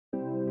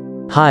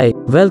Hi,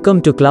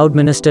 welcome to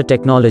Cloudminister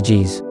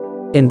Technologies.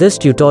 In this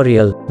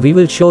tutorial, we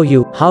will show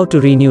you how to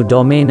renew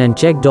domain and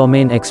check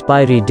domain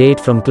expiry date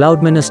from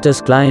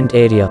Cloudminister's client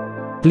area.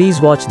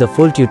 Please watch the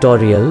full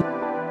tutorial.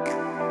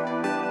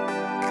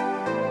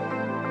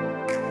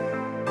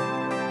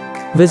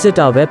 Visit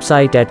our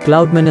website at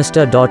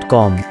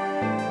cloudminister.com.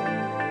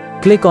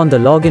 Click on the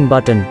login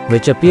button,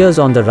 which appears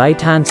on the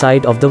right-hand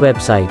side of the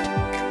website.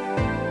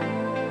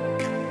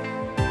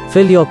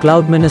 Fill your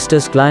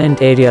Cloudminister's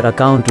client area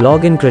account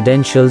login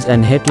credentials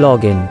and hit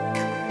login.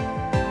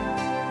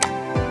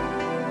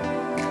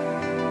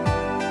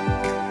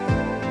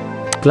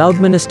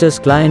 Cloudminister's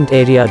client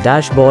area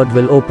dashboard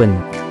will open.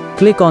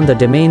 Click on the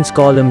domains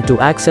column to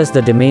access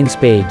the domains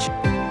page.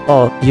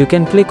 Or, you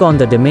can click on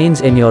the domains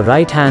in your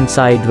right-hand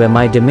side where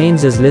My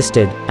Domains is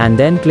listed, and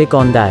then click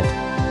on that.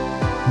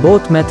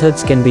 Both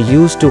methods can be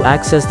used to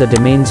access the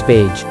domains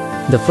page.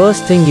 The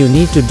first thing you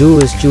need to do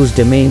is choose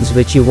domains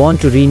which you want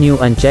to renew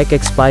and check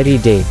expiry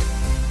date.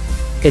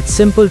 It's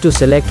simple to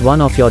select one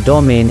of your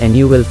domain and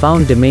you will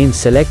find domains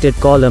selected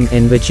column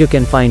in which you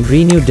can find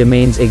renewed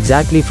domains.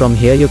 Exactly from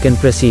here you can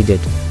proceed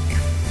it.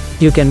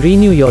 You can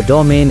renew your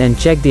domain and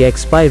check the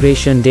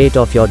expiration date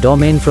of your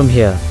domain from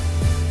here.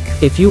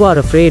 If you are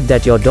afraid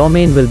that your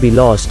domain will be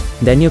lost,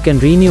 then you can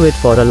renew it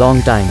for a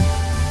long time.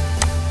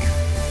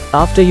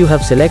 After you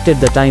have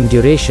selected the time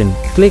duration,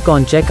 click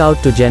on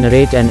Checkout to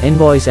generate an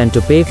invoice and to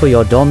pay for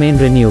your domain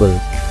renewal.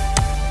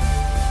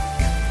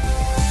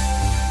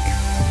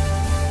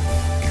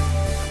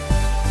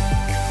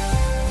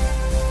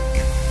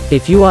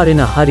 If you are in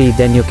a hurry,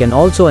 then you can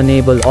also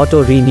enable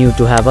Auto Renew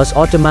to have us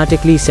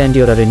automatically send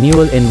you a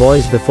renewal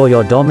invoice before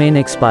your domain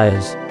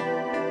expires.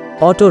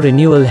 Auto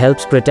Renewal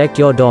helps protect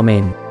your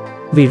domain.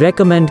 We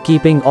recommend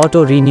keeping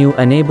Auto Renew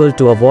enabled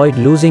to avoid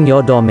losing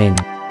your domain.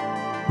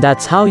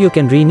 That's how you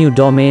can renew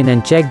domain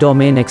and check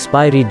domain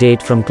expiry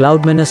date from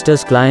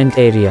Cloudminister's client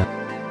area.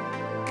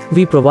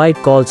 We provide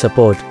call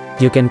support.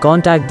 You can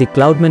contact the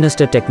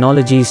Cloudminister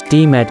Technologies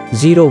team at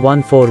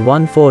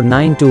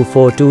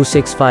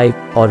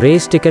 01414924265 or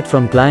raise ticket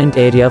from client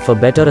area for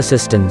better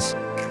assistance.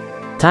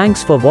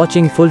 Thanks for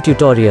watching full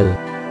tutorial.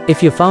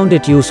 If you found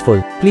it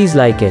useful, please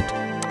like it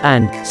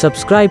and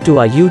subscribe to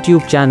our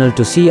YouTube channel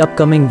to see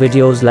upcoming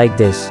videos like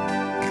this.